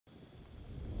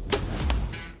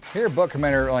Here at Buck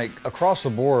Commander, like across the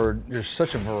board, there's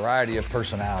such a variety of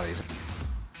personalities.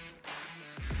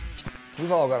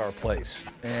 We've all got our place,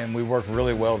 and we work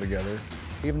really well together.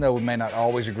 Even though we may not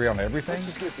always agree on everything. Let's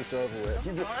just get this over with.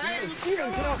 You've been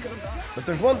talking about. But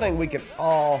there's one thing we can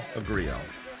all agree on,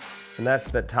 and that's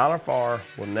that Tyler Farr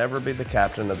will never be the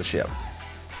captain of the ship.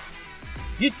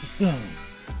 Get the sun.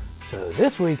 So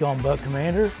this week on Buck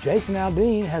Commander, Jason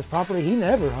Aldean has property he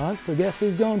never hunts, so guess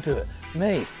who's going to it?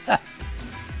 Me. Got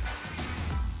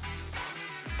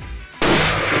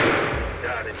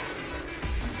it.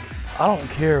 I don't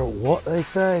care what they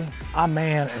say, I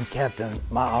man and captain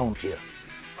my own ship.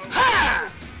 Ha!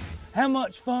 How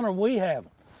much fun are we having?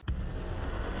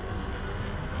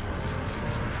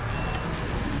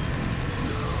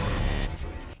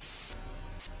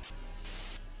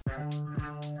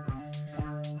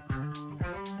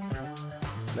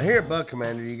 Now here at Buck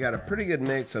Commander, you got a pretty good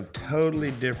mix of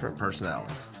totally different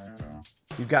personalities.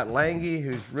 You've got Langy,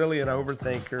 who's really an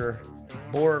overthinker,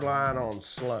 borderline on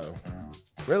slow.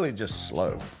 Really just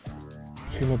slow.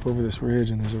 Came up over this ridge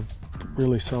and there's a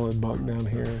really solid buck down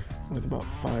here with about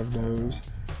 5 does.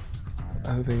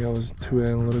 I think I was too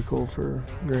analytical for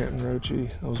Grant and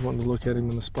Roche. I was wanting to look at him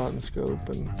in the spot and scope,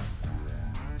 and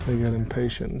they got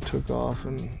impatient and took off,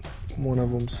 and one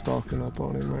of them's stalking up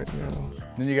on him right now.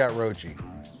 Then you got Roche,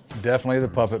 definitely the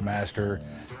puppet master.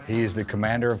 He's the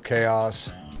commander of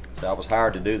chaos. So I was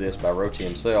hired to do this by Roche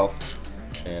himself,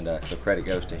 and so credit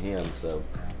goes to him. So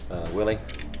Willie,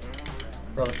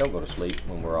 brother, don't go to sleep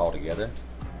when we're all together.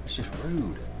 It's just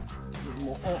rude.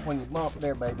 More when you mop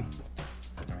there, baby.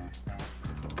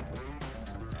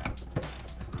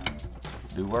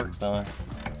 Do work, son.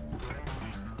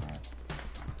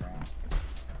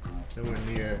 Nowhere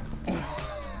near.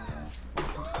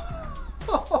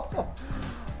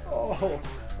 Oh,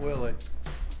 Willie.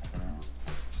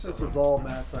 This was all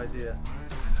Matt's idea.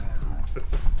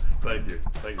 Thank you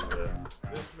for that.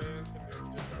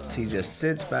 He just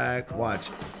sits back, watch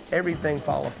everything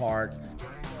fall apart,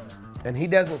 and he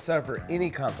doesn't suffer any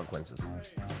consequences.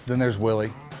 Then there's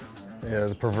Willie,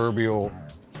 the proverbial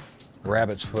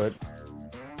rabbit's foot.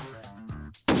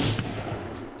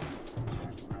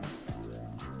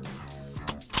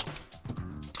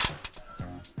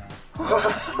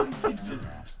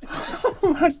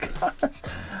 Oh my gosh.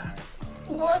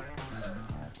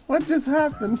 What just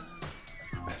happened?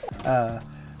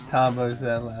 Tombo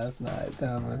said last night,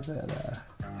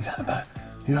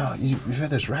 you know, you've had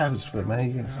this rabbit's foot,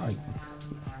 man.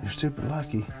 You're super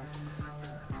lucky.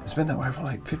 It's been that way for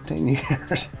like 15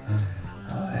 years.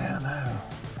 Oh yeah, I know.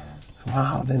 It's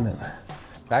wild, isn't it?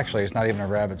 Actually, it's not even a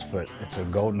rabbit's foot. It's a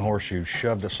golden horseshoe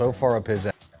shoved so far up his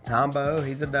ass. Tombo,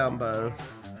 he's a Dumbo.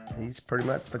 He's pretty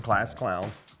much the class clown.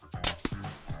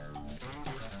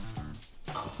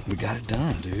 We got it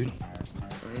done, dude.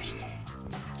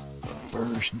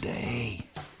 First day.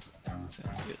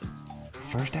 Sounds good.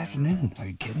 First afternoon. Are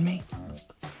you kidding me?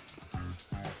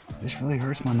 This really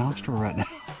hurts my nostril right now.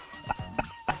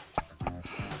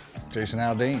 Jason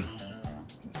Aldean,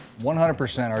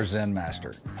 100% our Zen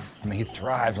master. I mean, he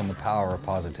thrives on the power of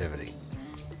positivity.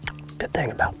 Good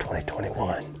thing about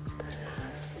 2021,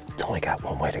 it's only got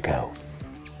one way to go.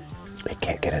 It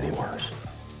can't get any worse.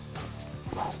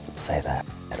 I'll say that,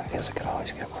 and I guess it could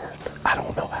always get worse, but I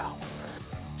don't know how.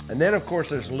 And then, of course,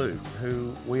 there's Luke,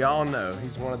 who we all know,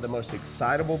 he's one of the most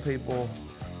excitable people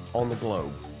on the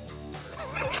globe.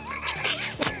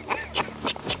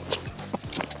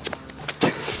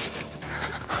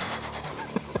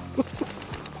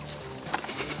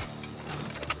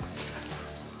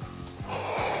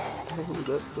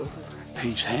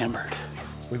 He's hammered.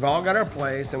 We've all got our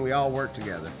place and we all work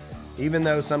together, even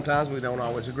though sometimes we don't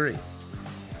always agree.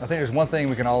 I think there's one thing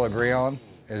we can all agree on,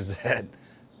 is that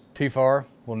T-Farr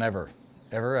will never,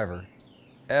 ever, ever,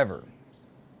 ever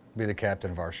be the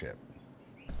captain of our ship.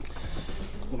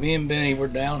 Well, me and Benny were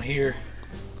down here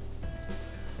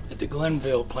at the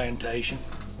Glenville plantation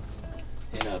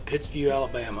in Pittsview,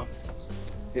 Alabama.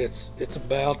 It's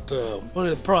about, what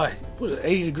is it,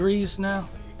 80 degrees now?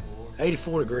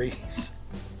 84 degrees.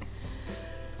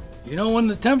 You know, when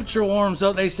the temperature warms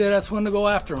up, they say that's when to go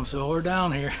after them, so we're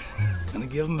down here. Gonna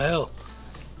give them hell.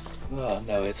 Oh,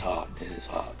 no, it's hot. It is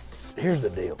hot. Here's the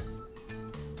deal.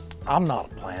 I'm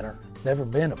not a planner. Never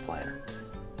been a planner.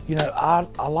 You know,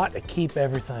 I like to keep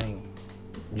everything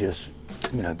just,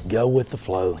 you know, go with the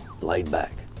flow, laid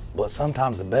back. But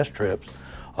sometimes the best trips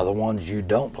are the ones you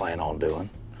don't plan on doing,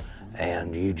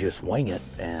 and you just wing it,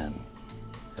 and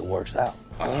it works out.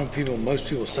 I know most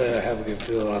people say I have a good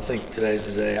feeling. I think today's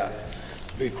the day.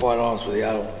 To be quite honest with you,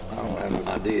 I don't have an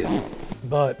idea.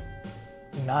 But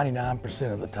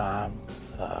 99% of the time,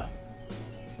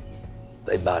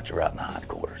 they bite you right in the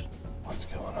hindquarters. What's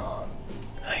going on?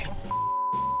 Hey,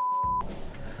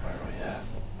 Where are we at?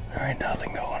 there ain't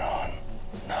nothing going on.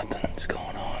 Nothing's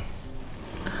going on.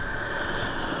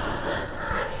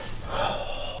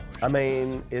 I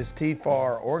mean, is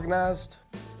T-Farr organized?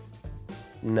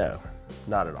 No,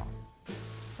 not at all.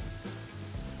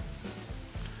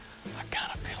 I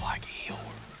kind of feel like Eeyore.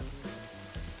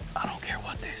 I don't care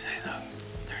what they say though.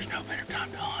 There's no better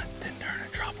time to hunt than during a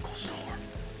tropical storm.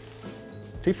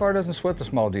 T-Farr doesn't sweat the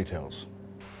small details.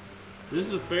 This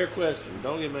is a fair question.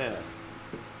 Don't get mad.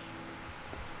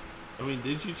 I mean,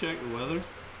 did you check the weather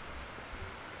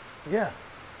Yeah,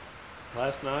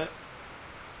 last night?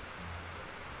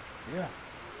 yeah.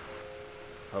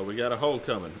 Oh, we got a hole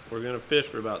coming. We're gonna fish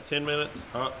for about 10 minutes.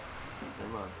 Oh,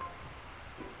 never mind.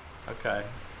 Okay,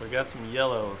 we got some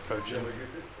yellow approaching.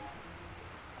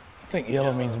 I think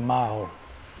yellow means mild.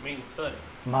 Means sunny.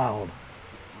 Mild.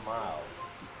 Mild.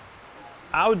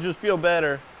 I would just feel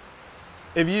better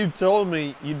if you told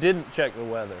me you didn't check the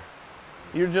weather.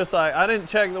 You're just like, I didn't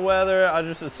check the weather, I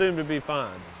just assumed it'd be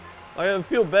fine. Like, it would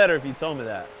feel better if you told me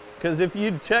that. Because if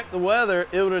you'd checked the weather,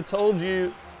 it would have told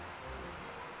you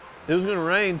it was gonna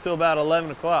rain till about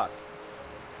 11 o'clock.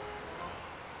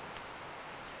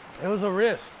 It was a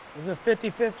risk. It was a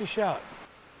 50-50 shot.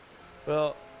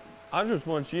 Well, I just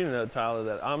want you to know, Tyler,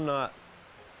 that I'm not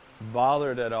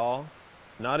bothered at all,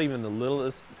 not even the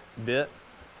littlest bit,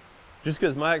 just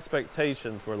because my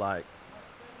expectations were like,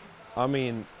 I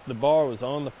mean, the bar was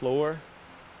on the floor,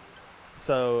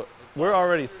 so we're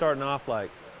already starting off like,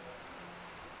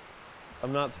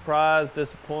 I'm not surprised,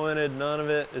 disappointed, none of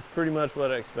it. It's pretty much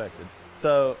what I expected.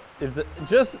 So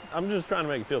I'm just trying to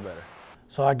make you feel better.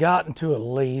 So I got into a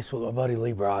lease with my buddy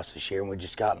Lee Bryce this year, and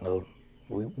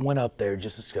we went up there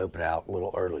just to scope it out, a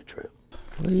little early trip.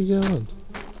 Where are you going?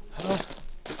 Huh?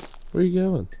 Where are you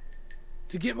going?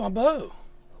 To get my bow.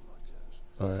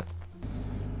 All right.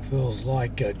 Feels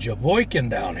like Jeboykin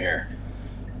down here.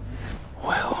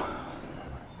 Well,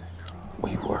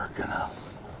 we were gonna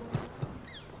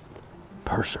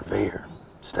persevere,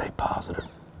 stay positive,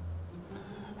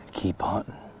 and keep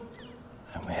hunting.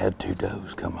 And we had 2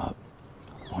 does come up,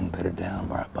 one bedded down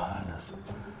right behind us.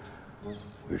 We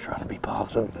were trying to be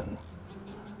positive, and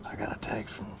I got a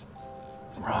text from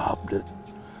Rob that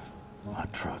my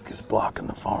truck is blocking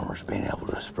the farmers being able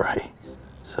to spray.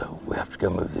 So we have to go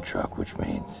move the truck, which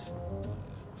means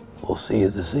we'll see you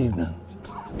this evening.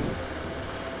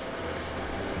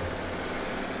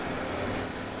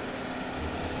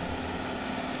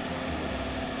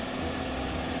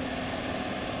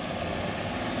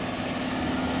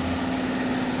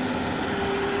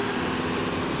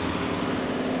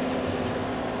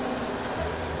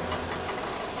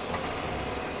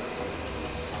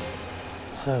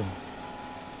 So,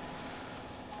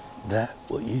 that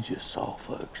what you just saw,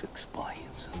 folks,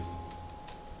 explains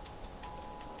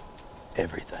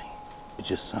everything. It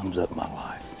just sums up my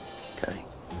life, okay?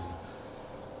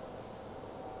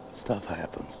 Stuff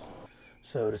happens.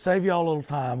 So to save y'all a little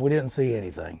time, we didn't see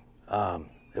anything.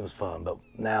 It was fun, but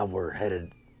now we're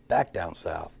headed back down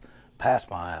south, past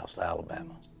my house to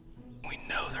Alabama. We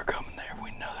know they're coming there. We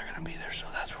know they're gonna be there, so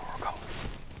that's where we're going.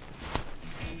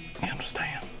 You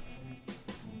understand?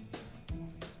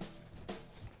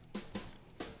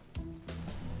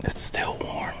 It's still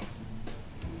warm,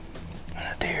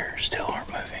 and the deer still aren't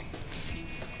moving.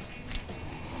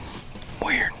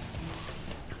 Weird.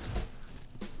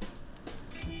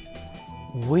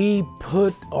 We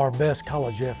put our best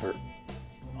college effort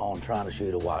on trying to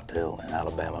shoot a whitetail in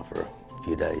Alabama for a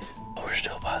few days. We're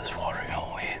still by this watering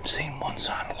hole. We hadn't seen one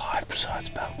sign of life besides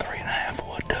about 3.5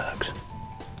 wood ducks.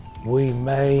 We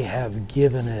may have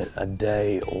given it a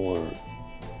day or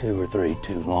 2 or 3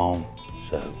 too long,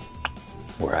 so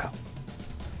we're out.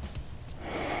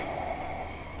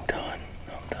 I'm done.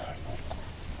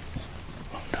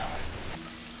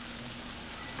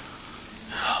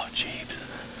 Oh, jeeps.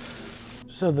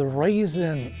 So the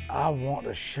reason I want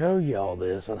to show y'all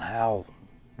this and how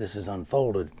this is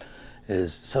unfolded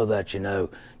is so that you know,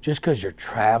 just because you're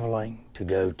traveling to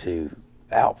go to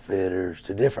outfitters,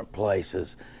 to different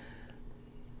places,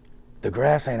 the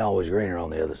grass ain't always greener on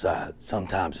the other side.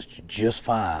 Sometimes it's just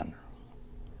fine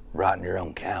right in your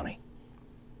own county.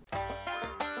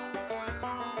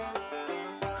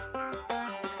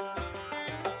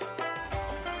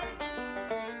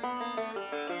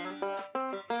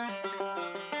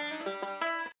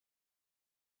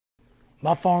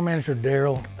 My farm manager,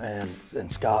 Daryl, and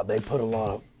Scott, they put a lot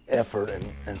of effort,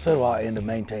 and so do I, into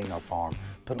maintaining our farm.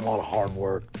 Putting a lot of hard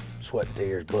work, sweat,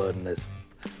 tears, blood in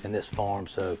this farm,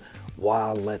 so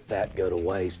why let that go to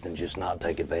waste and just not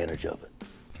take advantage of it?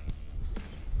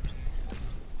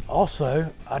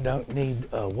 Also, I don't need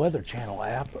a Weather Channel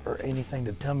app or anything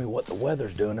to tell me what the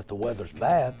weather's doing. If the weather's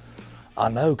bad, I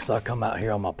know because I come out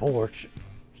here on my porch,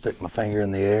 stick my finger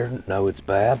in the air, know it's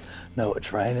bad, know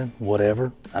it's raining,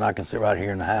 whatever, and I can sit right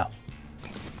here in the house.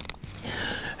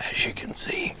 As you can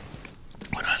see,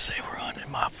 when I say we're hunting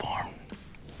my farm,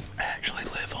 I actually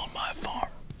live on my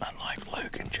farm. Unlike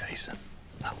Luke and Jason,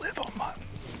 I live on mine.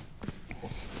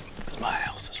 Because my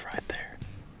house is right there.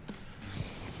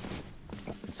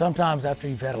 Sometimes after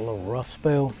you've had a little rough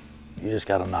spell, you just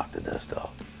gotta knock the dust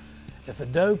off. If a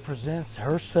doe presents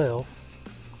herself,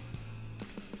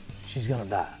 she's gonna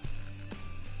die.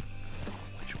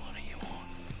 Which one are you on?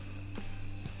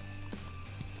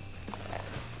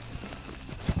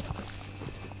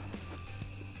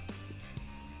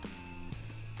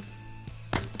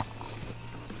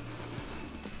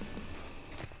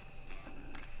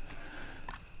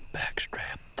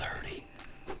 Backstrap 30.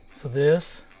 So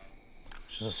this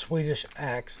is a Swedish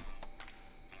axe,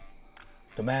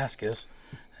 Damascus,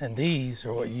 and these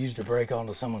are what you use to break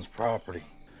onto someone's property.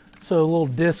 So a little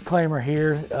disclaimer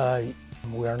here,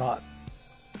 we are not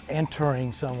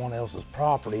entering someone else's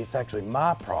property. It's actually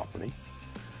my property,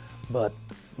 but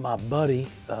my buddy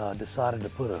decided to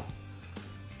put a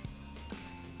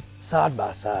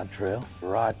side-by-side trail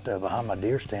right behind my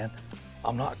deer stand.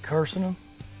 I'm not cursing him.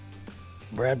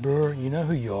 Brad Brewer, you know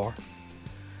who you are.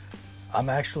 I'm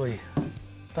actually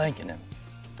thanking him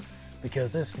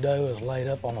because this doe is laid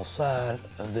up on the side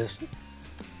of this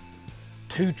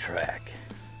 2-track.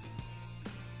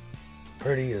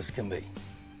 Pretty as can be.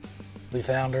 We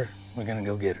found her, we're gonna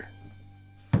go get her.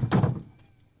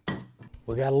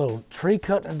 We got a little tree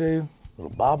cutting to do, a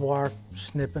little barbed wire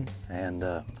snipping, and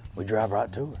we drive right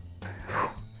to her.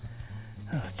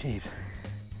 Oh, jeez.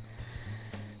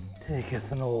 Take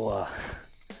us an old,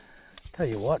 tell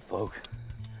you what, folks,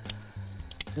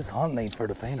 this hunting ain't for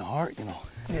the faint of heart, you know.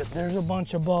 Yeah, there's a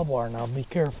bunch of barbed wire now, be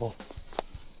careful.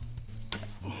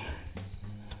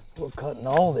 We're cutting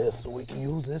all this so we can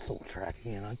use this little track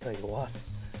again, I tell you what.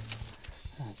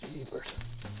 Oh, jeepers.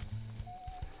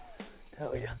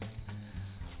 Tell you,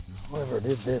 whoever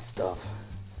did this stuff,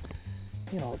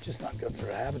 you know, it's just not good for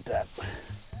the habitat.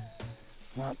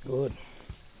 Not good.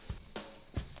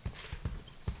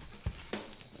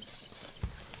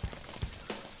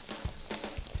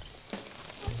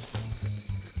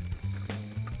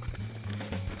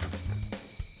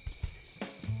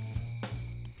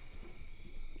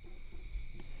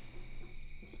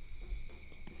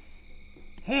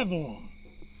 Have one.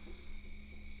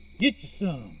 Get you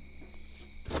some.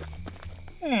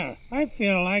 Yeah, I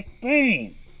feel like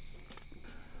pain.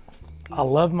 I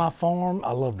love my farm.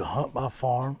 I love to hunt my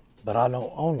farm, but I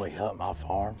don't only hunt my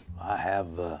farm. I have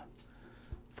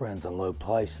friends in low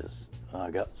places.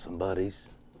 I got some buddies,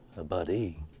 a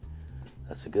buddy.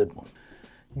 That's a good one.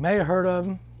 You may have heard of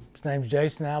him. His name's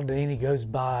Jason Aldean. He goes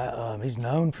by, he's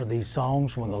known for these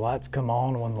songs, When the Lights Come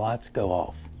On and When the Lights Go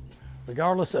Off.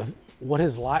 Regardless of what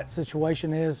his light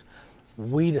situation is,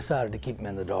 we decided to keep him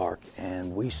in the dark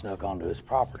and we snuck onto his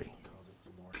property.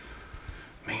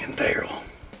 Me and Daryl,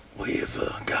 we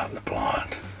have gotten the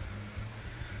blind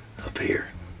up here.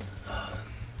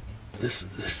 This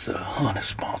hunt is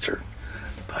sponsored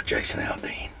by Jason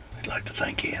Aldean. We'd like to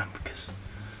thank him because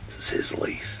this is his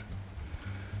lease,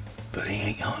 but he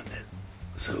ain't hunting it,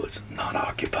 so it's not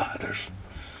occupied. There's,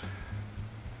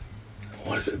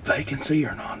 what is it, vacancy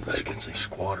or non-vacancy?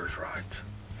 Squatters' rights.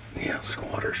 Yeah,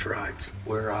 squatters' rights.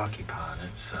 We're occupying it,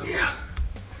 so. Yeah,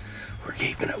 we're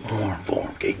keeping it warm for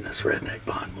him, keeping this redneck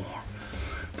blind warm.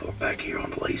 But we're back here on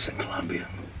the lease in Columbia.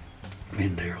 Me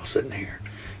and Daryl sitting here.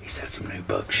 He said some new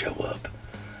bugs show up.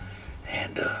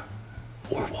 And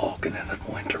we're walking in a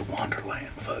winter wonderland,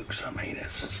 folks. I mean,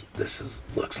 this is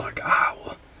looks like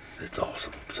Iowa. It's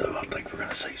awesome. So I think we're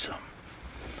gonna see something.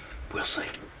 We'll see.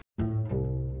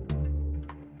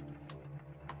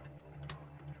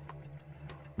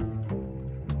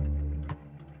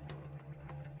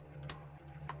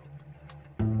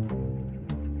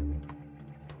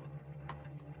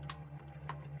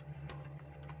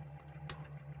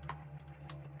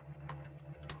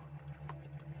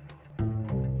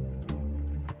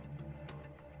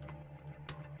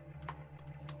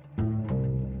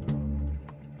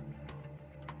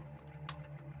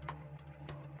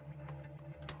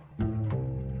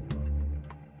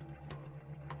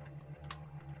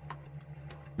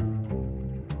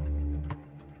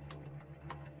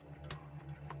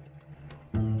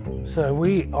 So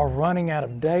we are running out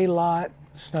of daylight,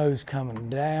 snow's coming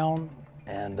down,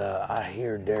 and I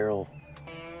hear Daryl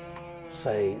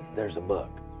say there's a buck.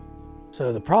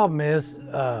 So the problem is,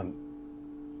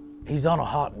 He's on a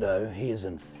hot doe. He is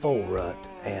in full rut,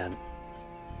 and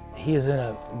he is in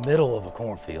the middle of a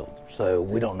cornfield. So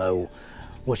we don't know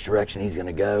which direction he's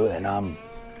gonna go, and I'm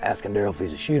asking Daryl if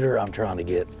he's a shooter. I'm trying to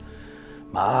get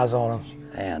my eyes on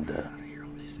him, and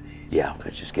yeah,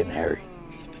 it's just getting hairy.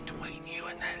 He's between you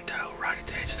and that doe, right at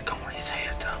the edge of the corn. His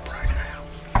head's up right now.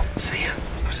 See him?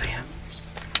 You see him?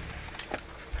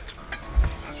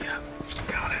 Yeah,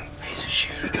 got him. He's a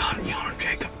shooter. You got him. You on him,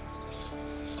 Jacob?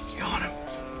 You on him?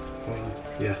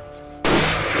 Yeah.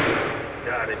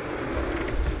 Got it.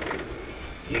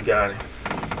 You got it.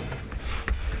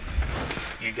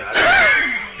 You got it.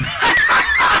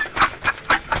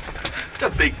 It's a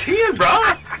big 10, bro.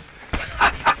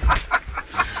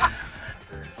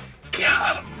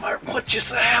 Got him. What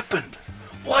just happened?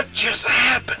 What just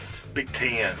happened? Big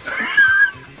 10.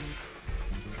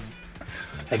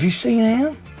 Have you seen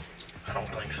him? I don't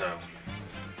think so.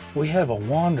 We have a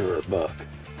wanderer buck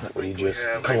that we just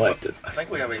collected. I think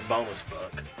we have a bonus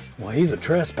buck. Well, he's a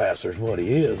trespasser is what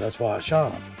he is. That's why I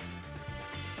shot him.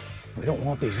 We don't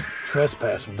want these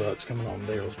trespassing bucks coming on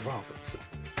Daryl's property. So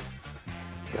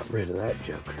got rid of that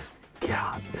joker.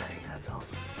 God dang, that's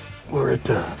awesome. We're at,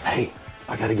 hey,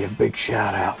 I gotta give a big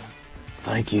shout out.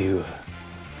 Thank you,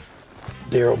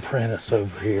 Daryl Prentice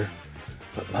over here.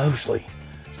 But mostly,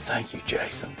 thank you,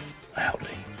 Jason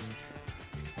Aldean,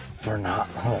 for not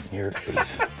hunting your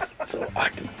piece so I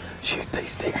can shoot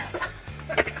these deer.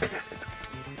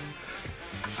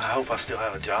 I hope I still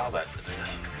have a job after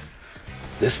this.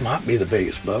 This might be the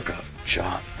biggest buck I've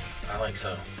shot. I think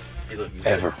so. He looked good.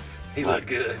 Ever. He looked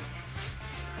good.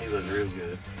 He looked real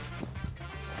good.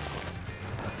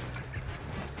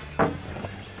 I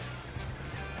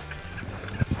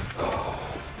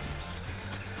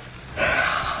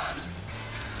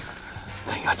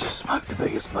think I just smoked the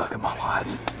biggest buck of my life.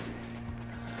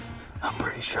 I'm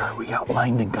pretty sure we got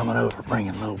Langdon coming over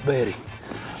bringing little Betty,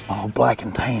 my old black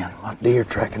and tan, my deer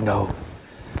tracking dog,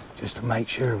 just to make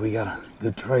sure we got a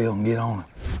good trail and get on it.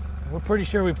 We're pretty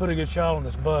sure we put a good shot on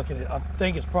this buck, and I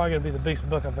think it's probably gonna be the biggest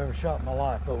buck I've ever shot in my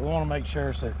life, but we wanna make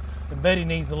sure, so if Betty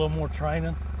needs a little more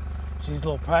training, she needs a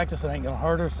little practice, it ain't gonna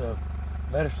hurt her, so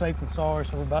better safe than sorry,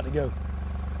 so we're about to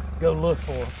go look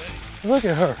for her. Look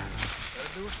at her.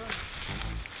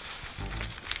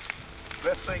 The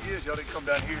best thing is y'all didn't come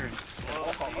down here and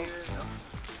walk on here.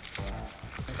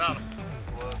 Got him.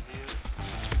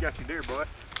 You got your deer, boy.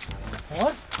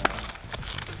 What?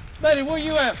 Betty, where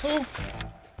you at, fool?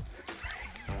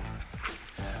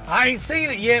 I ain't seen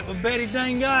it yet, but Betty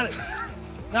dang got it.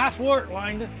 Nice work,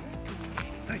 Langdon.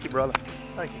 Thank you, brother.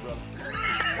 Thank you, brother.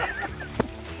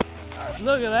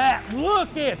 Look at that.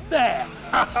 Look at that.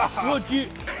 What you...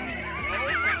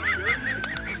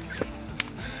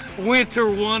 Winter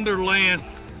Wonderland.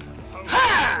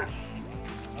 Ha!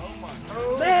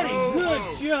 Betty, good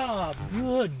job.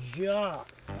 Good job.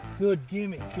 Good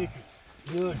gimme, kicker.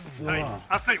 Good job. Hey,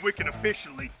 I think we can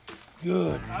officially.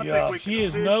 Good job. She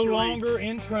is no longer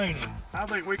in training. I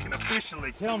think we can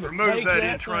officially Tell them to remove take that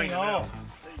that in training thing now. off.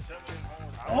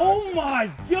 Oh my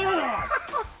God!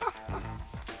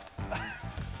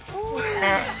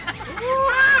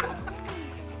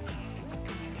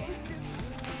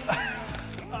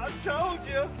 I told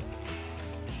you.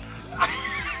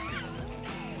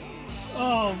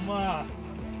 Oh my.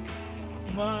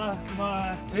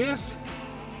 This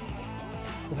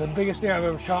is the biggest deer I've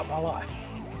ever shot in my life.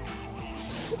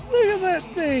 Look at that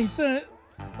thing.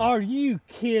 Are you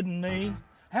kidding me?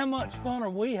 How much fun are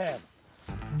we having?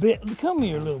 Come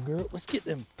here, little girl. Let's get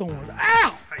them thorns.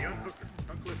 Ow! Hey, unhook her.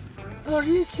 Unclip her. Are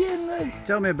you kidding me?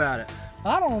 Tell me about it.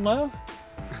 I don't know.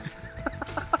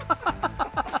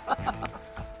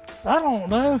 I don't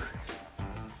know.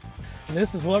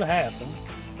 This is what happens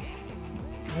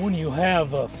when you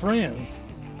have friends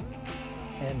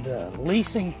and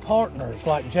leasing partners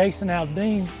like Jason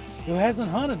Aldean, who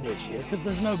hasn't hunted this year because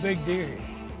there's no big deer here.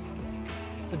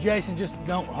 So Jason, just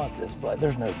don't hunt this place.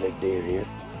 There's no big deer here.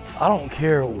 I don't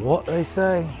care what they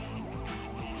say.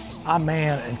 I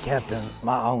man and captain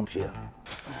my own ship.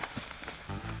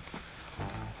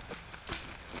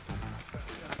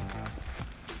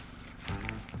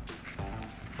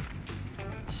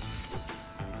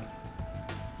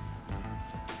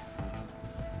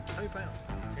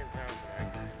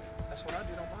 That's what I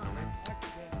did on mine,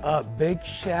 man. Big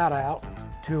shout out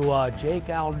to Jake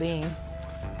Aldean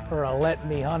for letting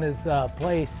me hunt his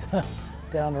place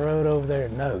down the road over there.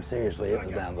 No, seriously, it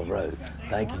was down the road.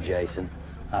 Thank you, Jason.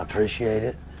 I appreciate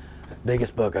it.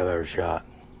 Biggest buck I've ever shot.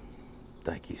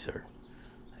 Thank you, sir.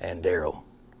 And Daryl,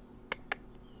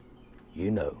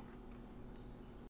 you know.